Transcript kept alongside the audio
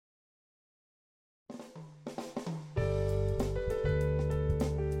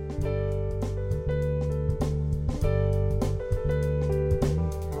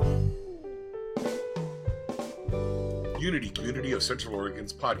Unity Community of Central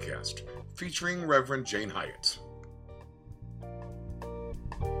Oregon's podcast, featuring Reverend Jane Hyatt.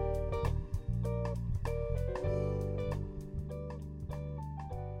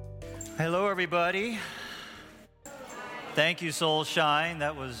 Hello, everybody. Thank you, Soul Shine.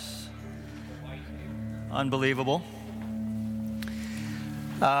 That was unbelievable.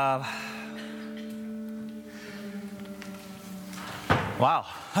 Wow.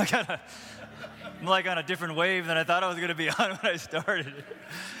 I'm like on a different wave than I thought I was going to be on when I started.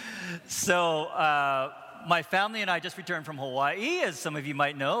 So, my family and I just returned from Hawaii, as some of you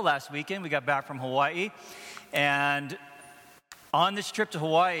might know. Last weekend, we got back from Hawaii. And on this trip to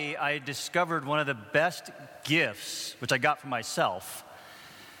Hawaii, I discovered one of the best gifts, which I got for myself.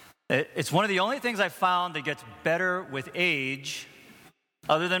 It's one of the only things I found that gets better with age,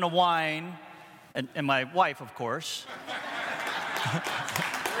 other than a wine, and my wife, of course.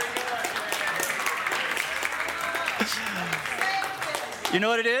 You know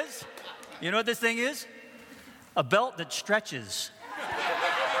what it is? You know what this thing is? A belt that stretches.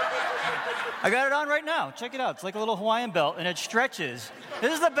 I got it on right now. Check it out. It's like a little Hawaiian belt, and it stretches.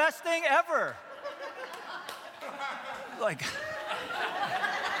 This is the best thing ever. Like,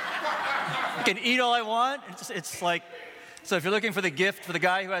 I can eat all I want. It's like, so if you're looking for the gift for the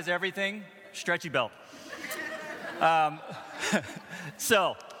guy who has everything, stretchy belt.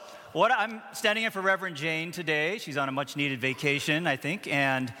 So, I'm standing in for Reverend Jane today. She's on a much-needed vacation, I think,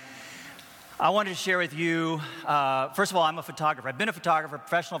 and I wanted to share with you, first of all, I'm a photographer. I've been a photographer,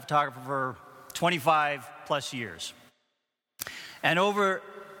 professional photographer for 25 plus years. And over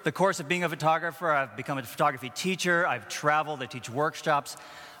the course of being a photographer, I've become a photography teacher. I've traveled, I teach workshops.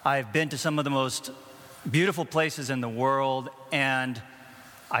 I've been to some of the most beautiful places in the world, and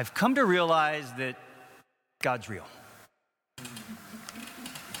I've come to realize that God's real.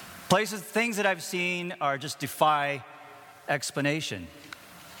 Places, things that I've seen are just defy explanation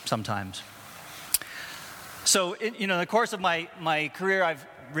sometimes. So, in the course of my career, I've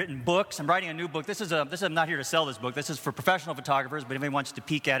written books. I'm writing a new book. I'm not here to sell this book. This is for professional photographers, but anybody wants to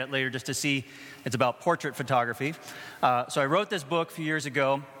peek at it later just to see. It's about portrait photography. So I wrote this book a few years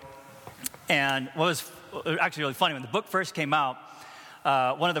ago, and what was actually really funny, when the book first came out,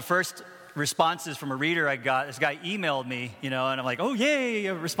 one of the first responses from a reader I got, this guy emailed me, and I'm like, oh, yay,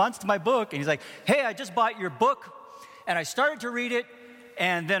 a response to my book. And he's like, hey, I just bought your book, and I started to read it,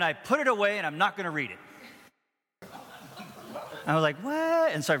 and then I put it away, and I'm not going to read it. I was like,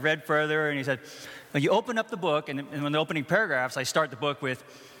 what? And so I read further, and he said, well, you open up the book, and in the opening paragraphs, I start the book with,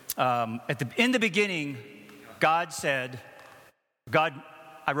 in the beginning, God said, God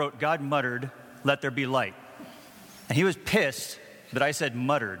muttered, let there be light. And he was pissed that I said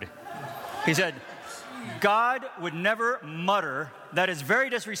muttered. He said, God would never mutter. That is very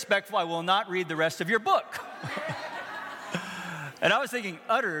disrespectful. I will not read the rest of your book. And I was thinking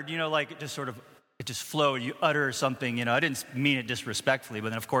uttered, like it just flowed. You utter something, I didn't mean it disrespectfully. But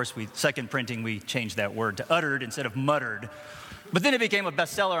then, of course, second printing, we changed that word to uttered instead of muttered. But then it became a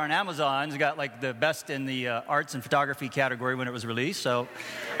bestseller on Amazon. It got like the best in the arts and photography category when it was released. So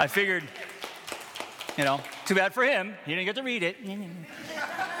I figured, too bad for him. He didn't get to read it.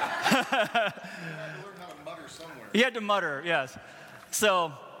 He had to mutter, yes.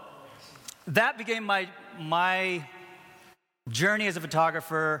 So that became my journey as a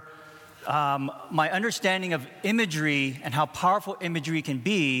photographer, my understanding of imagery and how powerful imagery can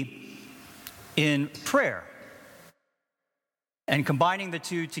be in prayer and combining the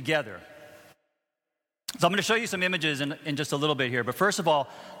two together. So I'm going to show you some images in just a little bit here. But first of all,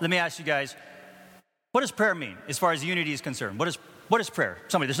 let me ask you guys, what does prayer mean as far as unity is concerned? What is prayer?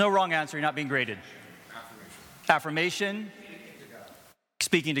 Somebody, there's no wrong answer. You're not being graded. Affirmation.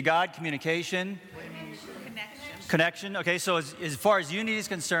 Speaking to God. Communication. Connection. Okay, so as far as unity is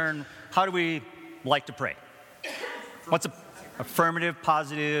concerned, how do we like to pray? What's affirmative,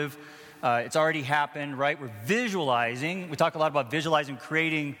 positive? It's already happened, right? We're visualizing. We talk a lot about visualizing,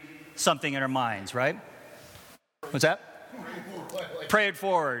 creating something in our minds, right? What's that? Pray it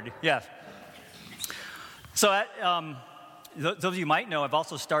forward. Yes. So those of you might know, I've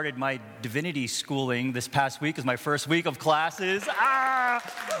also started my divinity schooling. This past week is my first week of classes.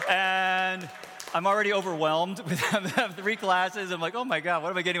 And I'm already overwhelmed with 3 classes. I'm like, oh my God,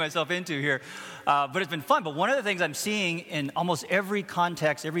 what am I getting myself into here? But it's been fun. But one of the things I'm seeing in almost every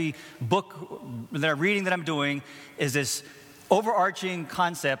context, every book that I'm reading that I'm doing, is this overarching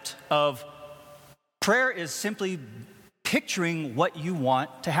concept of prayer is simply picturing what you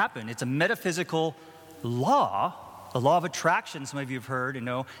want to happen. It's a metaphysical law, the law of attraction, some of you have heard,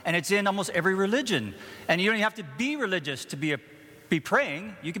 and it's in almost every religion. And you don't have to be religious to be a be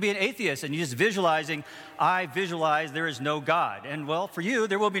praying. You could be an atheist and you're just visualizing, I visualize there is no God. And well, for you,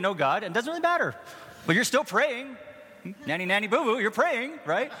 there will be no God, and it doesn't really matter. But you're still praying. Nanny, nanny, boo-boo, you're praying,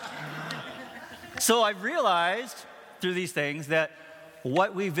 right? So I've realized through these things that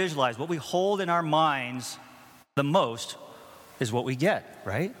what we visualize, what we hold in our minds the most is what we get,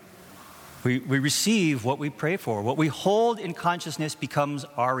 right? We receive what we pray for. What we hold in consciousness becomes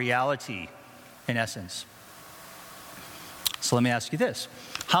our reality, in essence. So let me ask you this.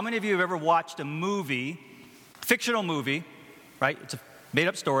 How many of you have ever watched a movie, fictional movie, right? It's a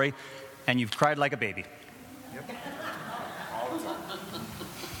made-up story, and you've cried like a baby? Yep.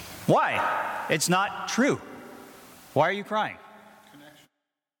 Why? It's not true. Why are you crying? Connection.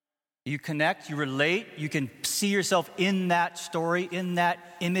 You connect, you relate, you can see yourself in that story, in that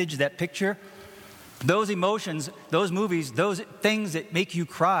image, that picture. Those emotions, those movies, those things that make you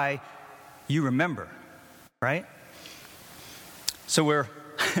cry, you remember, right? So we're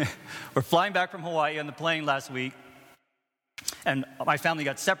flying back from Hawaii on the plane last week, and my family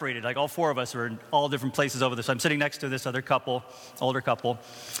got separated. Like all four of us were in all different places over there. So I'm sitting next to this other couple, older couple,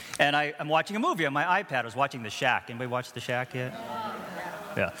 and I'm watching a movie on my iPad. I was watching The Shack. Anybody watch The Shack yet?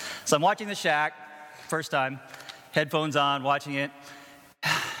 Yeah. So I'm watching The Shack, first time, headphones on, watching it,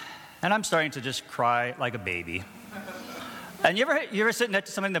 and I'm starting to just cry like a baby. And you ever sit next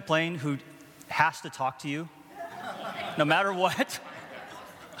to somebody in the plane who has to talk to you? No matter what.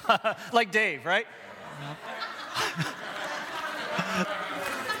 Like Dave, right?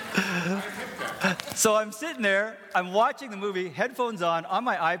 So I'm sitting there, I'm watching the movie, headphones on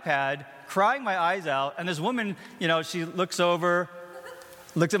my iPad, crying my eyes out, and this woman, she looks over,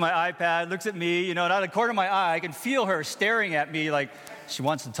 looks at my iPad, looks at me, and out of the corner of my eye, I can feel her staring at me like she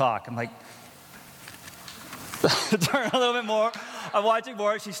wants to talk. I'm like, turn a little bit more. I'm watching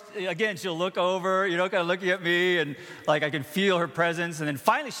more. She'll look over, kind of looking at me, and like I can feel her presence. And then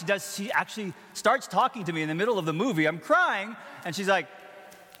finally she actually starts talking to me in the middle of the movie. I'm crying, and she's like,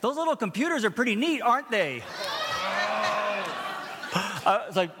 those little computers are pretty neat, aren't they? I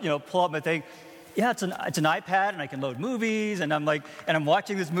was like, pull up my thing. Yeah, it's an iPad, and I can load movies, and I'm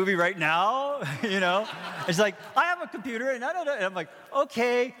watching this movie right now, It's like, I have a computer, and I'm like,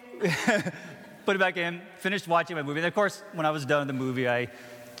 okay. Put it back in, finished watching my movie. And of course, when I was done with the movie, I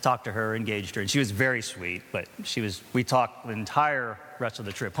talked to her, engaged her, and she was very sweet, but we talked the entire rest of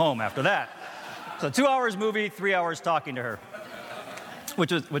the trip home after that. So 2 hours movie, 3 hours talking to her,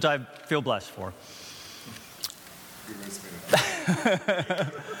 which I feel blessed for.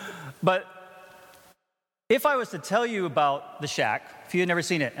 But if I was to tell you about The Shack, if you had never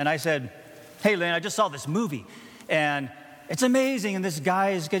seen it, and I said, hey, Lynn, I just saw this movie, and it's amazing, and this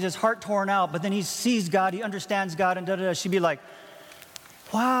guy gets his heart torn out, but then he sees God, he understands God, and da-da-da. She'd be like,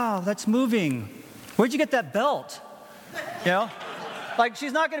 wow, that's moving. Where'd you get that belt? Like,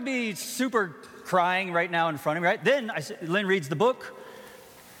 she's not going to be super crying right now in front of me, right? Then Lynn reads the book.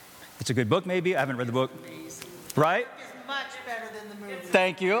 It's a good book, maybe. I haven't read the book. Right? It's much better than the movie.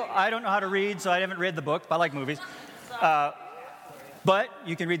 Thank you. I don't know how to read, so I haven't read the book, but I like movies. But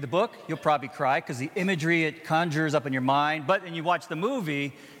you can read the book, you'll probably cry because the imagery, it conjures up in your mind. But then you watch the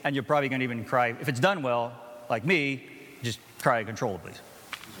movie, and you're probably going to even cry. If it's done well, like me, just cry uncontrollably.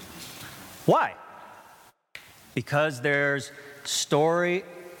 Why? Because there's story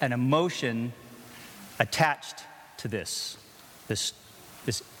and emotion attached to this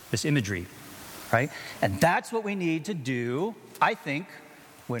imagery, right? And that's what we need to do, I think,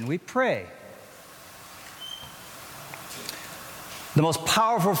 when we pray. The most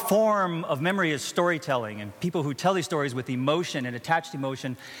powerful form of memory is storytelling, and people who tell these stories with emotion and attached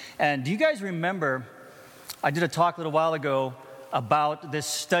emotion. And do you guys remember, I did a talk a little while ago about this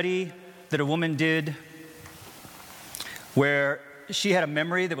study that a woman did where she had a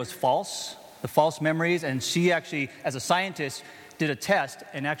memory that was false, the false memories, and she actually, as a scientist, did a test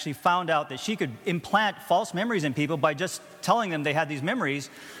and actually found out that she could implant false memories in people by just telling them they had these memories.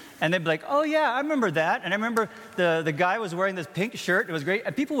 And they'd be like, oh, yeah, I remember that. And I remember the guy was wearing this pink shirt. It was great.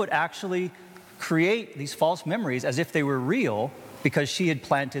 And people would actually create these false memories as if they were real because she had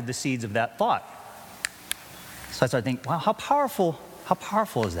planted the seeds of that thought. So I think, wow, how powerful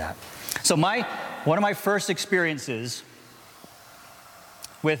is that? So one of my first experiences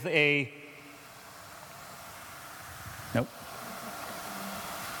with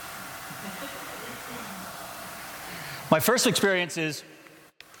my first experience is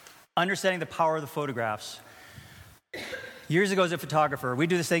understanding the power of the photographs. Years ago as a photographer, we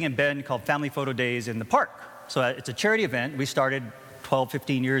do this thing in Bend called Family Photo Days in the park. So it's a charity event. We started 12,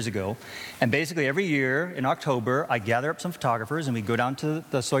 15 years ago. And basically every year in October, I gather up some photographers and we go down to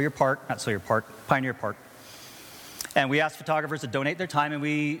the Pioneer Park. And we ask photographers to donate their time, and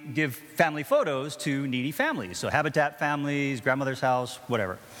we give family photos to needy families. So Habitat families, grandmother's house,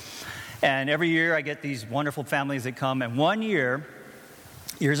 whatever. And every year I get these wonderful families that come. And one year,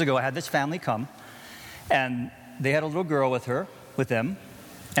 years ago, I had this family come, and they had a little girl with them.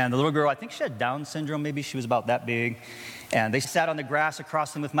 And the little girl, I think she had Down syndrome, maybe she was about that big. And they sat on the grass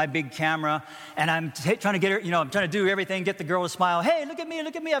across them with my big camera. And I'm trying to get her, I'm trying to do everything, get the girl to smile. Hey, look at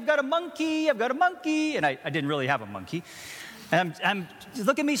me, I've got a monkey. And I didn't really have a monkey. And I'm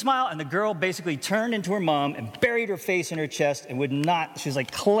look at me, smile. And the girl basically turned into her mom and buried her face in her chest and she was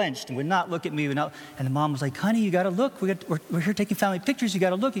like clenched and would not look at me. And the mom was like, honey, you got to look. We're here taking family pictures. You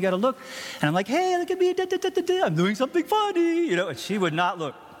got to look. And I'm like, hey, look at me. I'm doing something funny. And she would not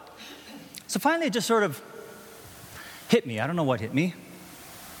look. So finally it just sort of hit me. I don't know what hit me.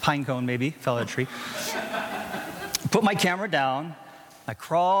 Pine cone maybe, fell out of a tree. Put my camera down. I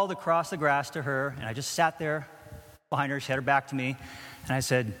crawled across the grass to her, and I just sat there behind her. She had her back to me. And I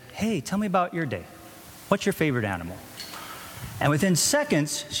said, hey, tell me about your day. What's your favorite animal? And within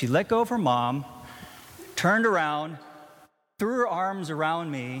seconds, she let go of her mom, turned around, threw her arms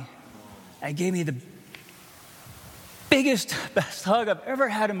around me, and gave me the biggest, best hug I've ever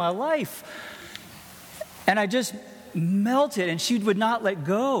had in my life. And I just melted, and she would not let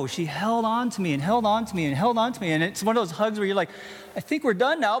go. She held on to me and held on to me and held on to me. And it's one of those hugs where you're like, I think we're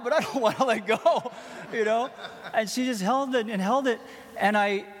done now, but I don't want to let go, And she just held it and held it.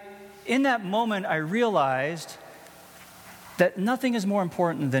 And in that moment, I realized that nothing is more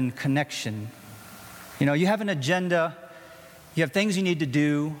important than connection. You have an agenda. You have things you need to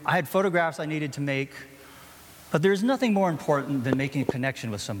do. I had photographs I needed to make. But there's nothing more important than making a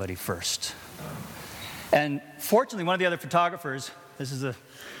connection with somebody first. And fortunately, one of the other photographers,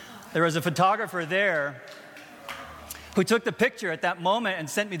 there was a photographer there who took the picture at that moment and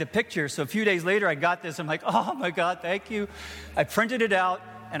sent me the picture. So a few days later, I got this. I'm like, oh my God, thank you. I printed it out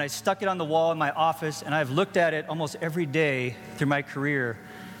and I stuck it on the wall in my office, and I've looked at it almost every day through my career.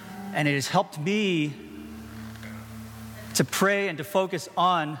 And it has helped me to pray and to focus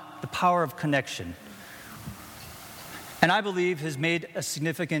on the power of connection. And I believe has made a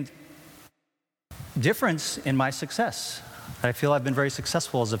significant difference in my success. I feel I've been very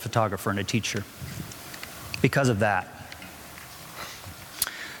successful as a photographer and a teacher because of that.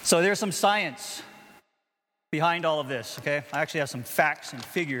 So there's some science behind all of this, okay? I actually have some facts and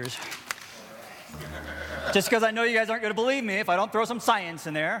figures. Just because I know you guys aren't going to believe me if I don't throw some science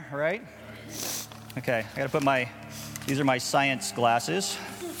in there, right? Okay, I got to put these are my science glasses.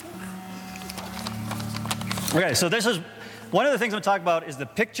 Okay, so this is one of the things I'm going to talk about is the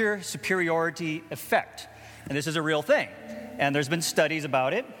picture superiority effect. And this is a real thing. And there's been studies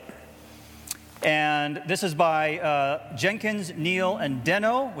about it. And this is by Jenkins, Neal, and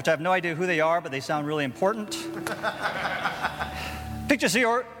Deno, which I have no idea who they are, but they sound really important.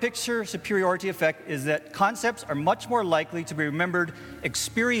 Picture superiority effect is that concepts are much more likely to be remembered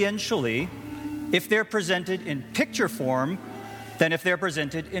experientially if they're presented in picture form than if they're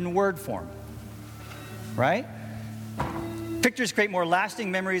presented in word form. Right? Pictures create more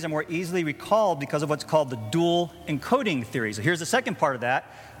lasting memories and more easily recalled because of what's called the dual encoding theory. So here's the second part of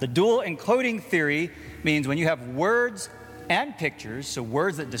that. The dual encoding theory means when you have words and pictures, so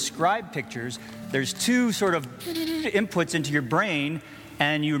words that describe pictures, there's two sort of inputs into your brain,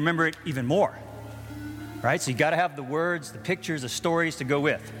 and you remember it even more. Right? So you got to have the words, the pictures, the stories to go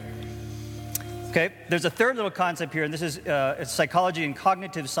with. Okay, there's a third little concept here, and this is psychology and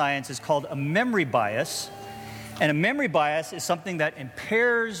cognitive science. It's called a memory bias. And a memory bias is something that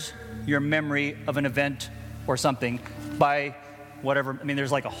impairs your memory of an event or something by whatever. I mean,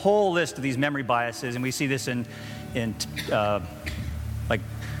 there's like a whole list of these memory biases, and we see this in like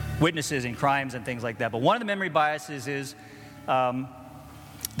witnesses in crimes and things like that. But one of the memory biases is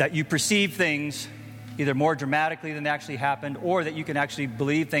that you perceive things either more dramatically than they actually happened, or that you can actually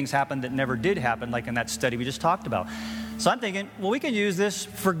believe things happened that never did happen, like in that study we just talked about. So I'm thinking, well, we can use this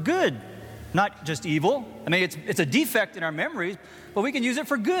for good, not just evil. I mean, it's a defect in our memories, but we can use it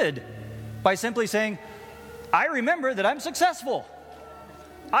for good by simply saying, I remember that I'm successful.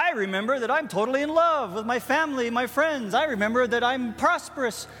 I remember that I'm totally in love with my family, my friends. I remember that I'm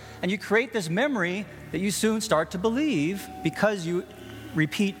prosperous. And you create this memory that you soon start to believe because you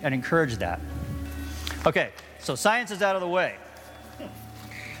repeat and encourage that. Okay, so science is out of the way.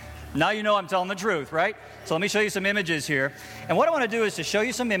 Now you know I'm telling the truth, right? So let me show you some images here. And what I want to do is to show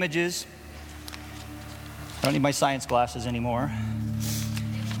you some images. I don't need my science glasses anymore.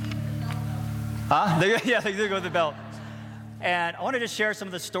 There go with the belt. And I want to just share some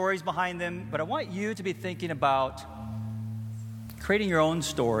of the stories behind them, but I want you to be thinking about creating your own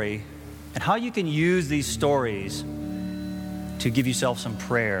story and how you can use these stories to give yourself some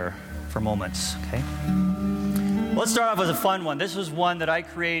prayer for moments, okay? Well, let's start off with a fun one. This was one that I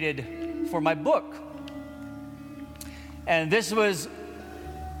created for my book. And this was,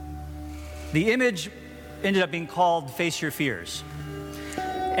 the image ended up being called Face Your Fears.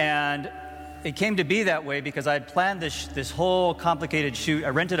 And it came to be that way because I had planned this whole complicated shoot. I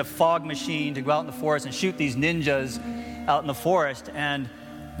rented a fog machine to go out in the forest and shoot these ninjas out in the forest. And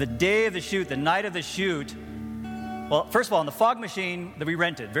the day of the shoot, the night of the shoot, well, first of all, on the fog machine that we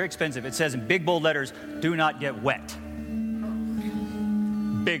rented, very expensive, it says in big bold letters, "Do not get wet."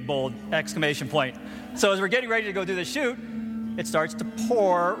 Big bold exclamation point. So as we're getting ready to go do the shoot, it starts to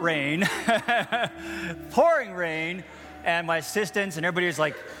pour rain, pouring rain, and my assistants and everybody is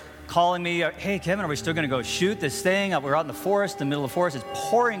like calling me, "Hey, Kevin, are we still going to go shoot this thing? We're out in the forest, in the middle of the forest. It's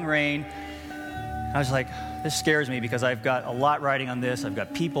pouring rain." I was like, this scares me because I've got a lot riding on this. I've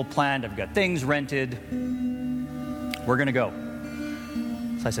got people planned. I've got things rented. We're going to go.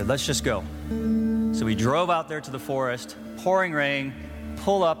 So I said, let's just go. So we drove out there to the forest, pouring rain,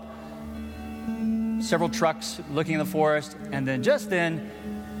 pull up, several trucks looking in the forest, and then just then,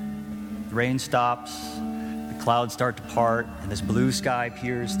 the rain stops, the clouds start to part, and this blue sky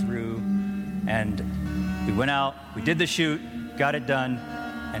peers through, and we went out, we did the shoot, got it done,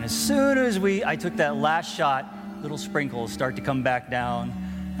 and as soon as I took that last shot, little sprinkles start to come back down.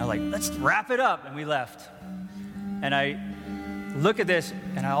 I was like, let's wrap it up, and we left. And I look at this,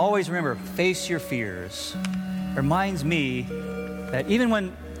 and I always remember, face your fears. It reminds me that even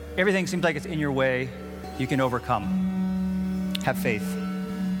when everything seems like it's in your way, you can overcome. Have faith.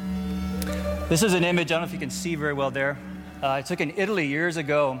 This is an image, I don't know if you can see very well there. I took in Italy years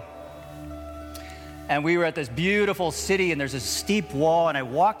ago. And we were at this beautiful city, and there's this steep wall, and I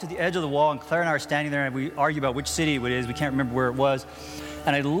walked to the edge of the wall, and Claire and I are standing there, and we argue about which city it is. We can't remember where it was.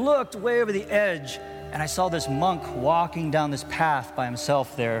 And I looked way over the edge, and I saw this monk walking down this path by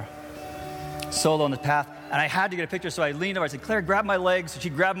himself there, solo on the path. And I had to get a picture, so I leaned over. I said, "Claire, grab my legs." So she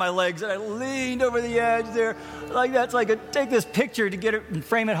grabbed my legs, and I leaned over the edge there like that, so I could take this picture to get it and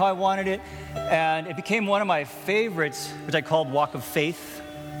frame it how I wanted it. And it became one of my favorites, which I called Walk of Faith.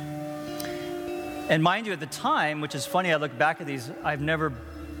 And mind you, at the time, which is funny, I look back at these, I've never,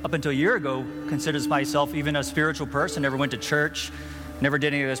 up until a year ago, considered myself even a spiritual person, never went to church, never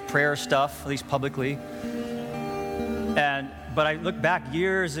did any of this prayer stuff, at least publicly. But I look back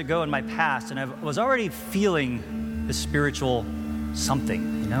years ago in my past, and I was already feeling this spiritual something,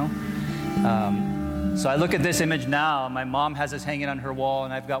 you know? So I look at this image now, my mom has this hanging on her wall,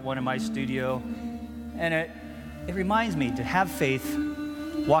 and I've got one in my studio, and it reminds me to have faith,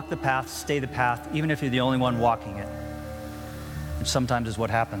 walk the path, stay the path, even if you're the only one walking it, which sometimes is what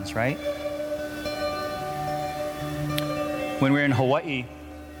happens, right? When we were in Hawaii,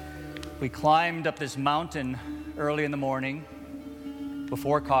 we climbed up this mountain early in the morning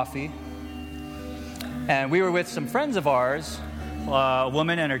before coffee, and we were with some friends of ours, a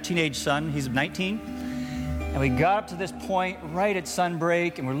woman and her teenage son. He's 19, and we got up to this point right at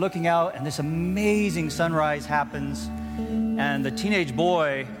sunbreak, and we're looking out, and this amazing sunrise happens. And the teenage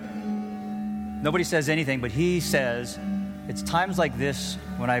boy, nobody says anything, but he says, "It's times like this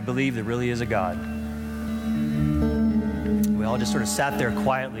when I believe there really is a God." We all just sort of sat there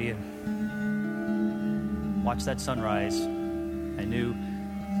quietly and watched that sunrise. I knew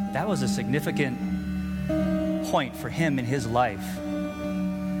that was a significant point for him in his life,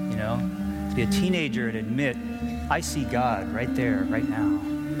 you know, to be a teenager and admit, I see God right there, right now.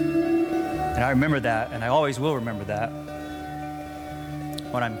 And I remember that, and I always will remember that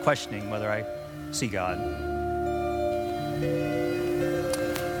when I'm questioning whether I see God.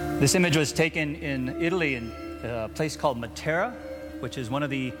 This image was taken in Italy in a place called Matera, which is one of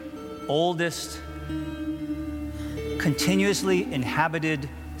the oldest continuously inhabited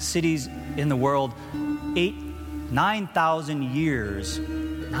cities in the world. 9,000 years,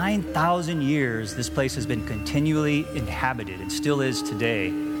 9,000 years this place has been continually inhabited and still is today.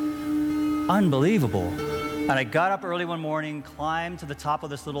 Unbelievable. And I got up early one morning, climbed to the top of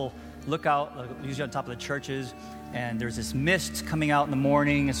this little lookout, usually on top of the churches, and there's this mist coming out in the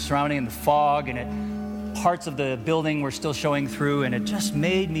morning, it's surrounding in the fog, and parts of the building were still showing through, and it just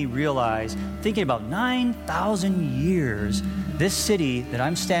made me realize, thinking about 9,000 years, this city that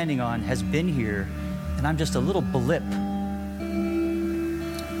I'm standing on has been here, and I'm just a little blip.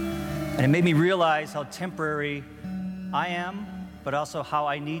 And it made me realize how temporary I am, but also how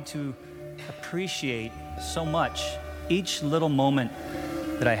I need to appreciate so much each little moment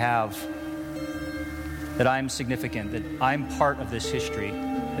that I have, that I'm significant, that I'm part of this history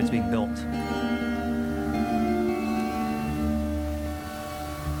that's being built.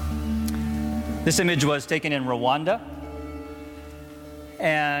 This image was taken in Rwanda,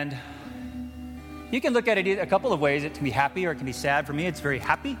 And you can look at it a couple of ways. It can be happy or it can be sad. For me, it's very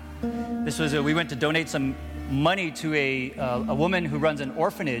happy. This was we went to donate some money to a woman who runs an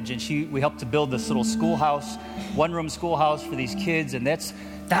orphanage, and we helped to build this little schoolhouse, one-room schoolhouse for these kids, and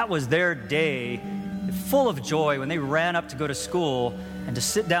that was their day, full of joy when they ran up to go to school and to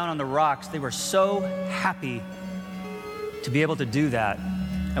sit down on the rocks. They were so happy to be able to do that.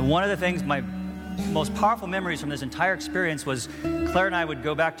 And one of the things, my most powerful memories from this entire experience was Claire and I would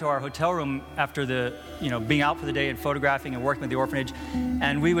go back to our hotel room after being out for the day and photographing and working with the orphanage,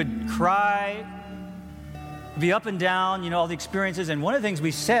 and we would cry, be up and down, all the experiences. And one of the things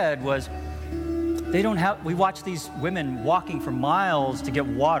we said was, we watch these women walking for miles to get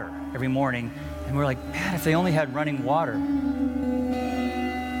water every morning, and we're like, man, if they only had running water.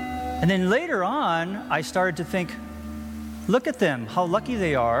 And then later on, I started to think, look at them, how lucky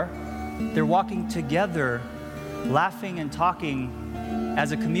they are. They're walking together, laughing and talking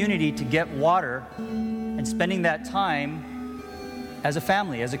as a community to get water and spending that time as a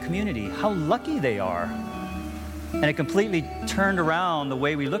family, as a community. How lucky they are. And it completely turned around the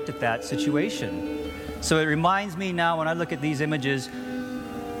way we looked at that situation. So it reminds me now when I look at these images,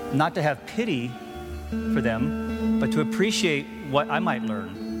 not to have pity for them, but to appreciate what I might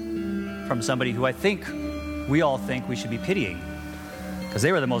learn from somebody who we all think we should be pitying. Because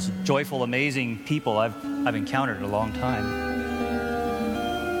they were the most joyful, amazing people I've encountered in a long time.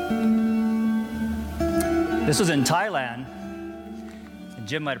 This was in Thailand, and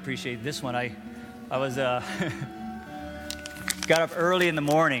Jim might appreciate this one. I was got up early in the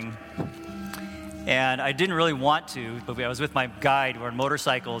morning, and I didn't really want to, but I was with my guide. We're on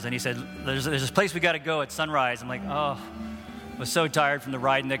motorcycles, and he said, "There's this place we got to go at sunrise." I'm like, oh. I was so tired from the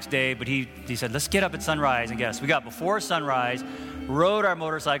ride next day, but he said, let's get up at sunrise. And guess, we got before sunrise, rode our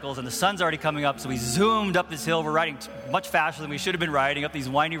motorcycles, and the sun's already coming up, so we zoomed up this hill. We're riding much faster than we should have been riding up these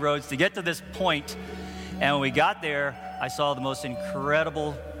windy roads to get to this point. And when we got there, I saw the most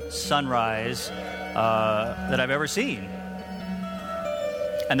incredible sunrise that I've ever seen.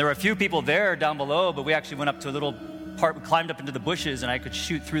 And there were a few people there down below, but we actually went up to a little part, we climbed up into the bushes, and I could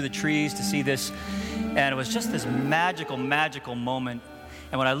shoot through the trees to see this. And it was just this magical, magical moment.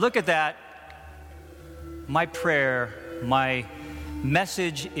 And when I look at that, my prayer, my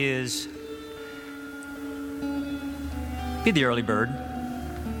message is, be the early bird.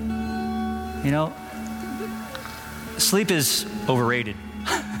 Sleep is overrated.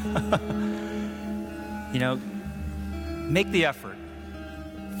 Make the effort.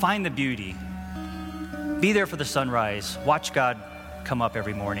 Find the beauty. Be there for the sunrise. Watch God come up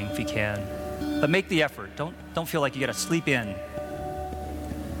every morning if you can. But make the effort. Don't feel like you got to sleep in.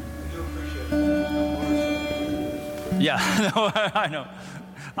 Yeah, I know.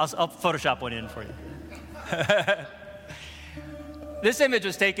 I'll Photoshop one in for you. This image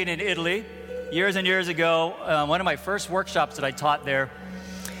was taken in Italy years and years ago. One of my first workshops that I taught there.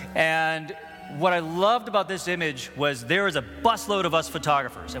 And what I loved about this image was there was a busload of us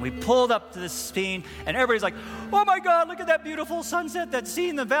photographers, and we pulled up to this scene, and everybody's like, oh my God, look at that beautiful sunset that's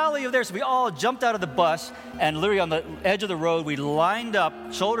seen in the valley of there. So we all jumped out of the bus, and literally on the edge of the road, we lined up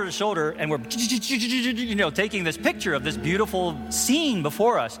shoulder to shoulder, and we're taking this picture of this beautiful scene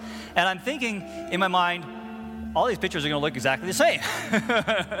before us. And I'm thinking in my mind, all these pictures are going to look exactly the same.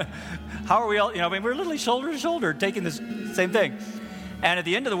 How are we all, we're literally shoulder to shoulder taking this same thing. And at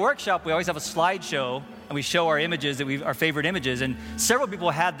the end of the workshop, we always have a slideshow, and we show our images, our favorite images. And several people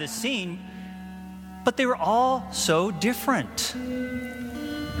had this scene, but they were all so different.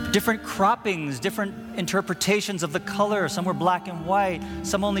 Different croppings, different interpretations of the color. Some were black and white.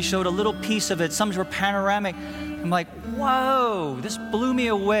 Some only showed a little piece of it. Some were panoramic. I'm like, whoa, this blew me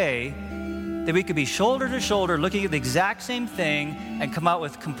away that we could be shoulder to shoulder looking at the exact same thing and come out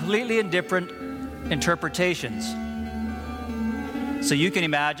with completely different interpretations. So you can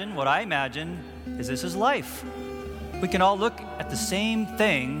imagine, what I imagine is this is life. We can all look at the same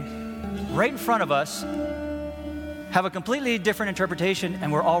thing right in front of us, have a completely different interpretation,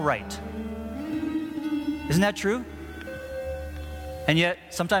 and we're all right. Isn't that true? And yet,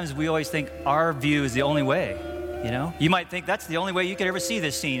 sometimes we always think our view is the only way, You might think that's the only way you could ever see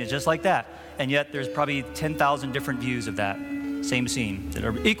this scene, is just like that. And yet, there's probably 10,000 different views of that same scene that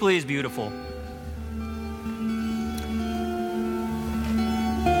are equally as beautiful.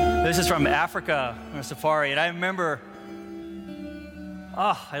 This is from Africa on a safari, and I remember,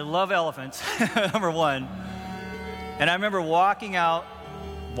 I love elephants, number one. And I remember we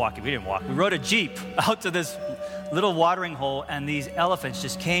didn't walk, we rode a Jeep out to this little watering hole, and these elephants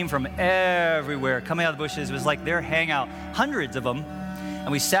just came from everywhere, coming out of the bushes. It was like their hangout, hundreds of them.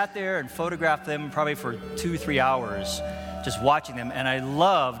 And we sat there and photographed them probably for 2-3 hours, just watching them, and I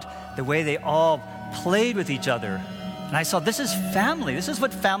loved the way they all played with each other. And I saw, this is family. This is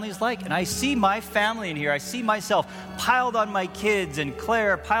what family is like. And I see my family in here. I see myself piled on my kids, and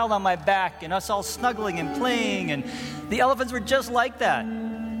Claire piled on my back, and us all snuggling and playing. And the elephants were just like that.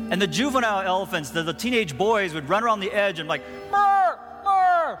 And the juvenile elephants, the teenage boys would run around the edge and like, "Murr,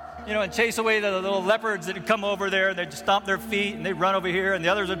 murr," and chase away the little leopards that would come over there, and they'd just stomp their feet, and they'd run over here, and the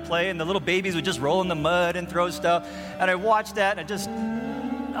others would play, and the little babies would just roll in the mud and throw stuff. And I watched that, and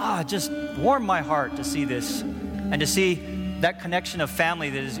it just warmed my heart to see this, and to see that connection of family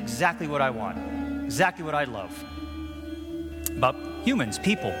that is exactly what I want, exactly what I love about humans,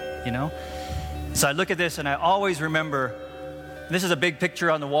 people, So I look at this, and I always remember, this is a big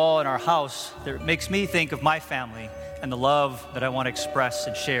picture on the wall in our house that makes me think of my family and the love that I want to express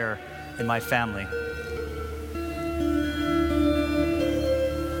and share in my family.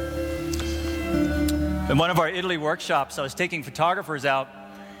 In one of our Italy workshops, I was taking photographers out,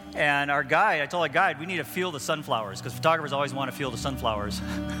 and I told our guide, we need to feel the sunflowers, because photographers always want to feel the sunflowers,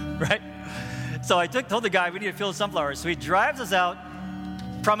 right? So I told the guide, we need to feel the sunflowers. So he drives us out,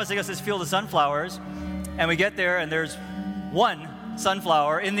 promising us this field of sunflowers, and we get there, and there's one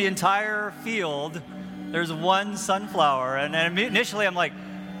sunflower in the entire field. There's one sunflower. And initially I'm like,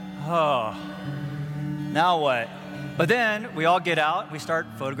 oh, now what? But then we all get out, we start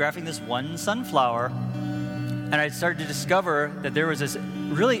photographing this one sunflower. And I started to discover that there was this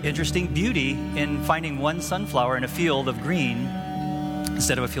really interesting beauty in finding one sunflower in a field of green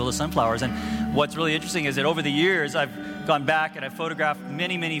instead of a field of sunflowers. And what's really interesting is that over the years, I've gone back and I've photographed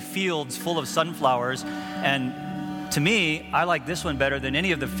many, many fields full of sunflowers. And to me, I like this one better than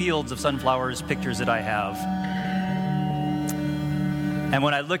any of the fields of sunflowers pictures that I have. And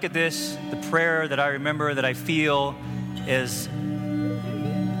when I look at this, the prayer that I remember, that I feel, is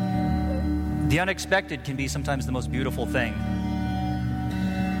the unexpected can be sometimes the most beautiful thing.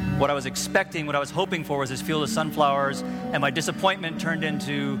 What I was expecting, what I was hoping for was this field of sunflowers, and my disappointment turned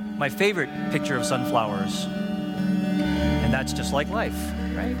into my favorite picture of sunflowers. And that's just like life,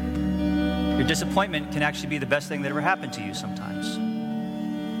 right? Your disappointment can actually be the best thing that ever happened to you sometimes.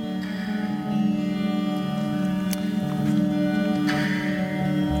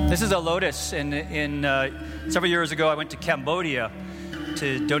 This is a lotus. Several years ago, I went to Cambodia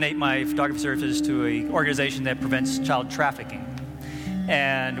to donate my photography services to an organization that prevents child trafficking.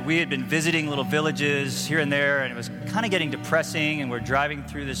 And we had been visiting little villages here and there, and it was kind of getting depressing, and we're driving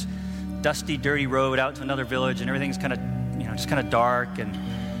through this dusty, dirty road out to another village, and everything's kind of, just kind of dark and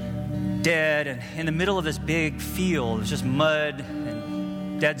dead, and in the middle of this big field, there's just mud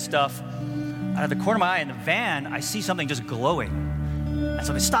and dead stuff. Out of the corner of my eye in the van, I see something just glowing. And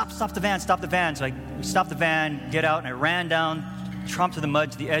so I stop the van. So we stopped the van, get out, and I ran down, tromped to the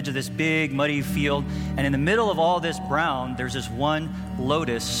mud to the edge of this big muddy field, and in the middle of all this brown, there's this one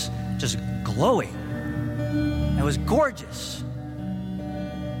lotus just glowing. It was gorgeous.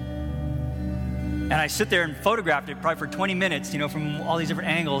 And I sit there and photographed it probably for 20 minutes, from all these different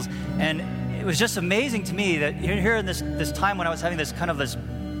angles. And it was just amazing to me that here in this time when I was having this kind of this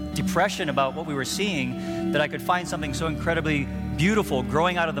depression about what we were seeing, that I could find something so incredibly beautiful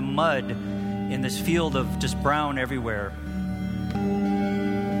growing out of the mud in this field of just brown everywhere.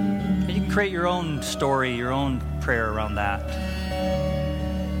 And you can create your own story, your own prayer around that.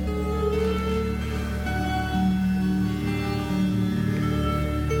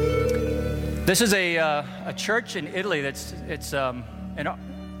 This is a church in Italy it's no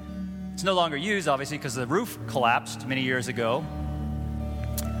longer used, obviously, because the roof collapsed many years ago.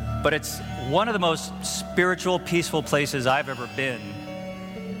 But it's one of the most spiritual, peaceful places I've ever been,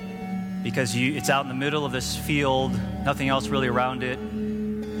 because it's out in the middle of this field, nothing else really around it,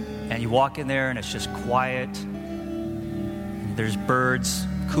 and you walk in there and it's just quiet. There's birds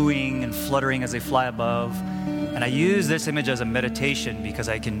cooing and fluttering as they fly above. And I use this image as a meditation because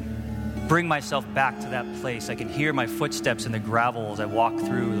I can bring myself back to that place. I can hear my footsteps in the gravel as I walk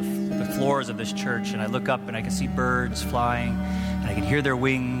through the floors of this church, and I look up and I can see birds flying, and I can hear their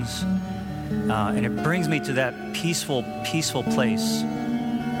wings, and it brings me to that peaceful, peaceful place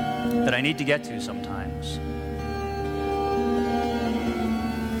that I need to get to sometimes.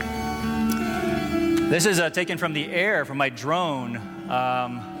 This is taken from the air, from my drone.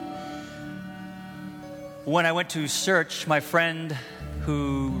 When I went to search, my friend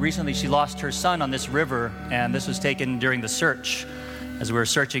who recently she lost her son on this river, and this was taken during the search as we were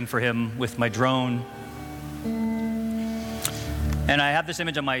searching for him with my drone. And I have this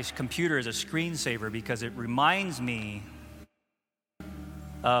image on my computer as a screensaver because it reminds me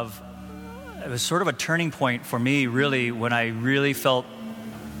of, it was sort of a turning point for me, really, when I really felt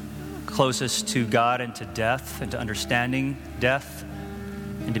closest to God and to death and to understanding death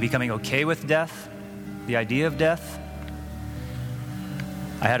and to becoming okay with death, the idea of death.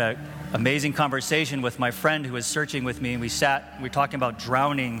 I had an amazing conversation with my friend who was searching with me, and we were talking about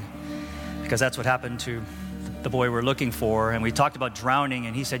drowning, because that's what happened to the boy we're looking for. And we talked about drowning,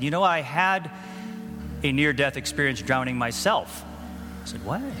 and he said, I had a near-death experience drowning myself. I said,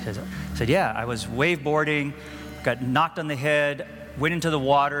 what? He said, yeah, I was waveboarding, got knocked on the head, went into the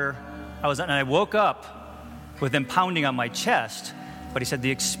water, and I woke up with them pounding on my chest. But he said the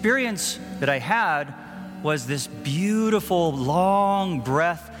experience that I had was this beautiful, long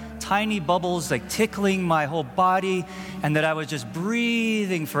breath, tiny bubbles like tickling my whole body, and that I was just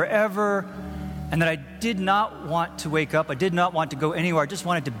breathing forever, and that I did not want to wake up. I did not want to go anywhere. I just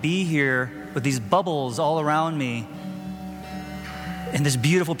wanted to be here with these bubbles all around me in this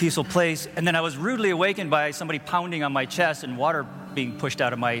beautiful, peaceful place. And then I was rudely awakened by somebody pounding on my chest and water being pushed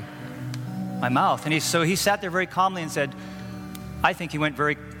out of my mouth. And so he sat there very calmly and said, I think he went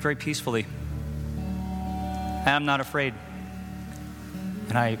very, very peacefully. I'm not afraid.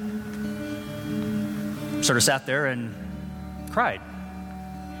 And I sort of sat there and cried.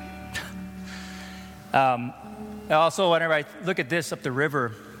 Also, whenever I look at this up the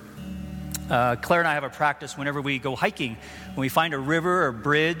river, Claire and I have a practice whenever we go hiking. When we find a river or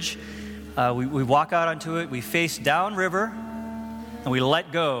bridge, we walk out onto it, we face downriver, and we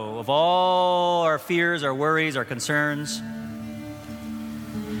let go of all our fears, our worries, our concerns.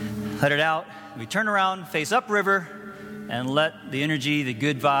 Let it out. We turn around, face upriver, and let the energy, the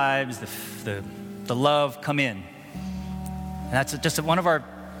good vibes, the love come in. And that's just one of our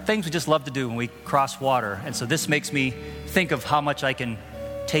things we just love to do when we cross water. And so this makes me think of how much I can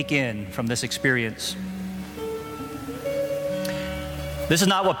take in from this experience. This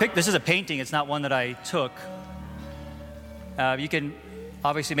is a painting. It's not one that I took. You can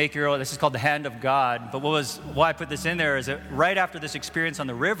obviously make your own. This is called The Hand of God. But why I put this in there is that right after this experience on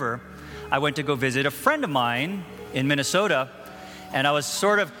the river, I went to go visit a friend of mine in Minnesota, and I was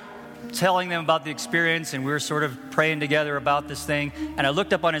sort of telling them about the experience, and we were sort of praying together about this thing. And I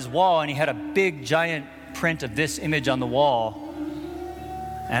looked up on his wall, and he had a big, giant print of this image on the wall.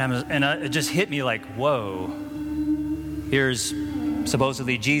 And it just hit me like, whoa. Here's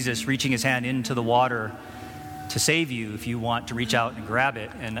supposedly Jesus reaching his hand into the water to save you if you want to reach out and grab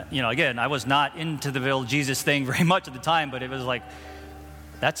it. And, again, I was not into the little Jesus thing very much at the time, but it was like,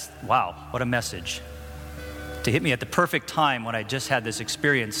 wow, what a message. To hit me at the perfect time when I just had this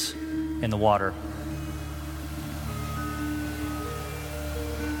experience in the water.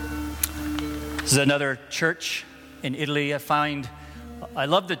 This is another church in Italy. I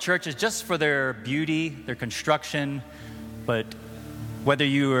love the churches just for their beauty, their construction, but whether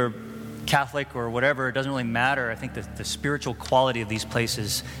you are Catholic or whatever, it doesn't really matter. I think the spiritual quality of these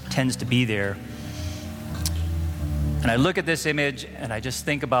places tends to be there. And I look at this image and I just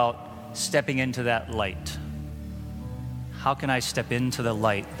think about stepping into that light. How can I step into the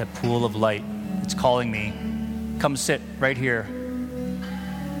light, that pool of light that's calling me? Come sit right here.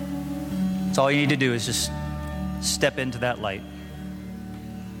 That's all you need to do is just step into that light.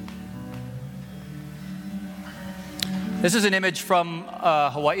 This is an image from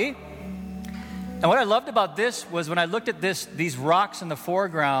Hawaii. And what I loved about this was when I looked at these rocks in the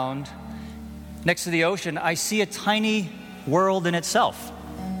foreground next to the ocean, I see a tiny world in itself.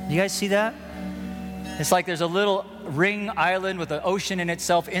 You guys see that? It's like there's a little ring island with an ocean in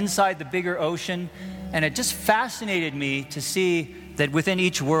itself inside the bigger ocean. And it just fascinated me to see that within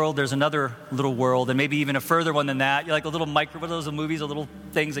each world there's another little world, and maybe even a further one than that. You're like a little what are those movies, the little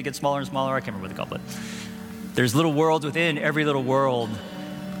things that get smaller and smaller? I can't remember what they call it. There's little worlds within every little world.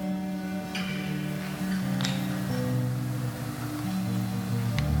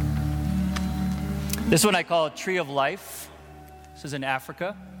 This one I call a tree of life. This is in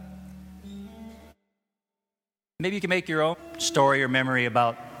Africa. Maybe you can make your own story or memory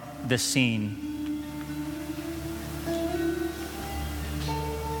about this scene.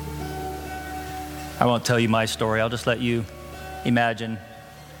 I won't tell you my story. I'll just let you imagine.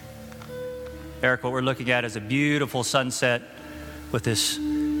 Eric, what we're looking at is a beautiful sunset with this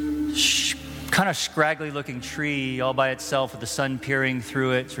kind of scraggly looking tree all by itself with the sun peering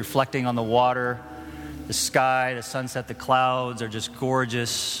through it. It's reflecting on the water, the sky, the sunset, the clouds are just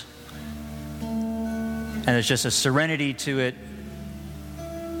gorgeous. And there's just a serenity to it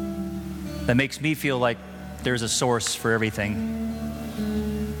that makes me feel like there's a source for everything.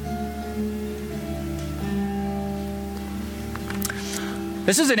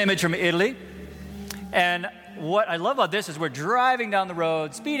 This is an image from Italy. And what I love about this is we're driving down the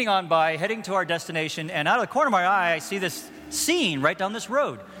road, speeding on by, heading to our destination, and out of the corner of my eye, I see this scene right down this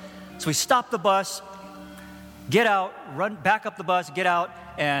road. So we stop the bus, get out, run back up the bus, get out,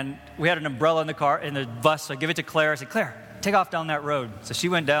 and we had an umbrella in the bus, so I give it to Claire. I said, Claire, take off down that road. So she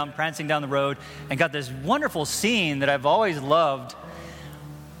went down, prancing down the road, and got this wonderful scene that I've always loved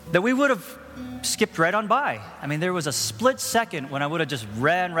that we would have skipped right on by. I mean, there was a split second when I would have just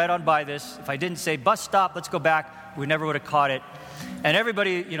ran right on by this. If I didn't say, bus stop, let's go back, we never would have caught it. And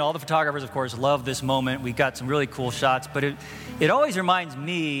everybody, all the photographers, of course, love this moment. We got some really cool shots, but it always reminds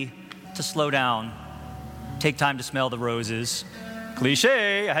me to slow down, take time to smell the roses.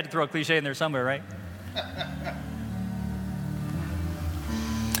 Cliche. I had to throw a cliche in there somewhere, right?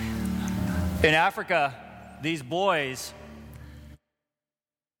 In Africa, these boys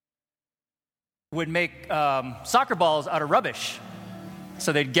would make soccer balls out of rubbish.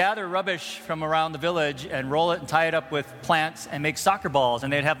 So they'd gather rubbish from around the village and roll it and tie it up with plants and make soccer balls.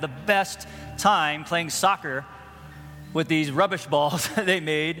 And they'd have the best time playing soccer with these rubbish balls that they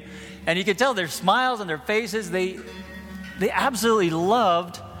made. And you could tell their smiles on their faces. They absolutely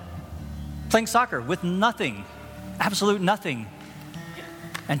loved playing soccer with nothing, absolute nothing.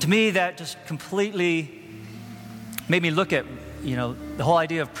 And to me, that just completely made me look at, the whole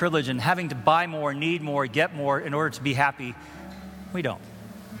idea of privilege and having to buy more, need more, get more in order to be happy. We don't.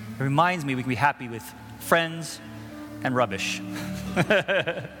 It reminds me we can be happy with friends and rubbish.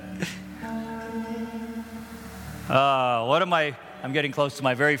 I'm getting close to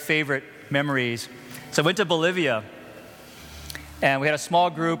my very favorite memories. So I went to Bolivia, and we had a small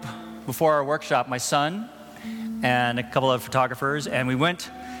group before our workshop, my son and a couple of photographers, and we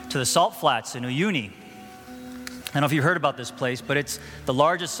went to the salt flats in Uyuni. I don't know if you've heard about this place, but it's the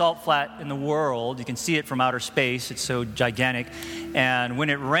largest salt flat in the world. You can see it from outer space. It's so gigantic. And when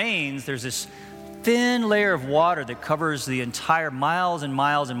it rains, there's this thin layer of water that covers the entire miles and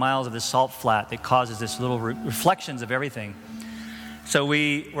miles and miles of this salt flat that causes this little reflections of everything. So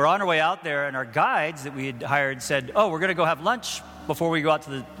we were on our way out there, and our guides that we had hired said, we're going to go have lunch before we go out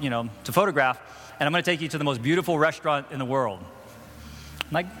to to photograph, and I'm going to take you to the most beautiful restaurant in the world.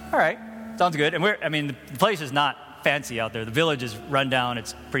 I'm like, all right. Sounds good. And the place is not fancy out there. The village is run down.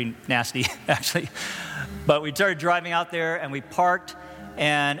 It's pretty nasty, actually. But we started driving out there, and we parked,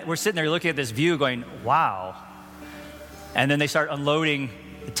 and we're sitting there looking at this view going, wow. And then they start unloading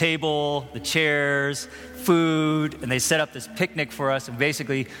the table, the chairs, food, and they set up this picnic for us. And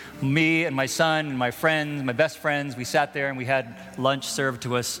basically, me and my son and my friends, my best friends, we sat there and we had lunch served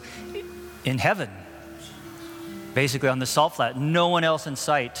to us in heaven. Basically on the salt flat. No one else in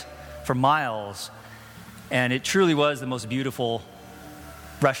sight for miles, and it truly was the most beautiful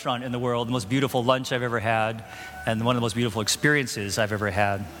restaurant in the world, the most beautiful lunch I've ever had, and one of the most beautiful experiences I've ever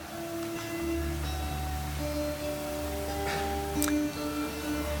had.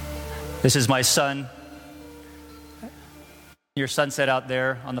 This is my son. Your sunset out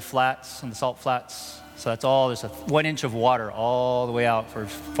there on the flats, on the salt flats. So that's all, there's 1 inch of water all the way out for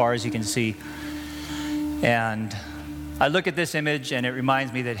as far as you can see. And I look at this image and it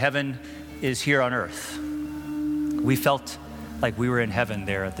reminds me that heaven is here on earth. We felt like we were in heaven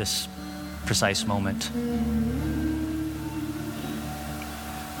there at this precise moment.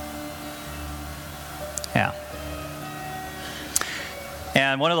 Yeah.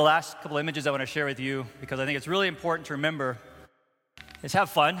 And one of the last couple images I want to share with you, because I think it's really important to remember, is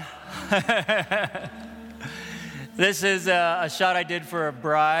have fun. This is a shot I did for a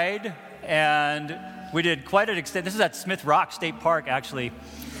bride, and we did quite an extent. This is at Smith Rock State Park, actually.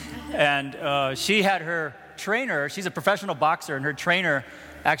 And she had her trainer, she's a professional boxer, and her trainer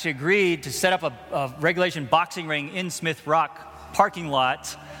actually agreed to set up a regulation boxing ring in Smith Rock parking lot.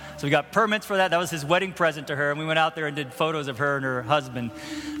 So we got permits for that. That was his wedding present to her. And we went out there and did photos of her and her husband,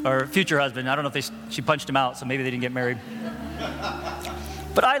 or future husband. I don't know if she punched him out, so maybe they didn't get married.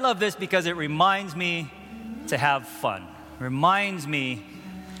 But I love this because it reminds me to have fun. It reminds me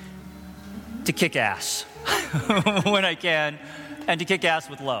to kick ass when I can, and to kick ass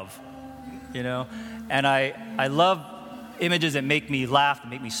with love, And I love images that make me laugh, that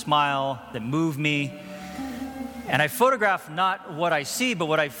make me smile, that move me. And I photograph not what I see, but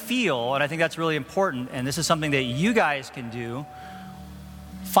what I feel, and I think that's really important. And this is something that you guys can do.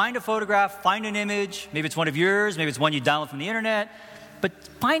 Find a photograph, find an image. Maybe it's one of yours, maybe it's one you download from the internet. But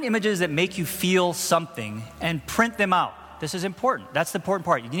find images that make you feel something and print them out. This is important. That's the important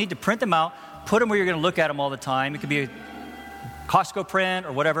part. You need to print them out, put them where you're going to look at them all the time. It could be a Costco print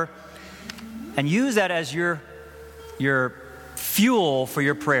or whatever. And use that as your fuel for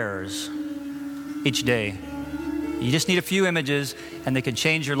your prayers each day. You just need a few images, and they can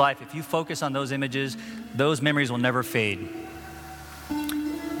change your life. If you focus on those images, those memories will never fade.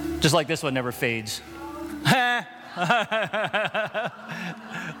 Just like this one never fades.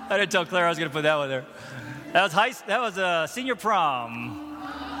 I didn't tell Claire I was going to put that one there. That was senior prom.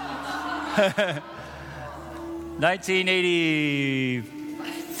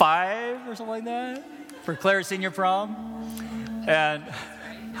 1985 or something like that for Claire's senior prom. And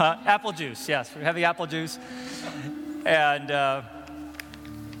apple juice, yes, we're having apple juice. And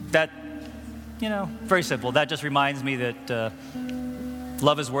that, very simple. That just reminds me that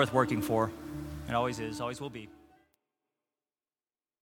love is worth working for. It always is, always will be.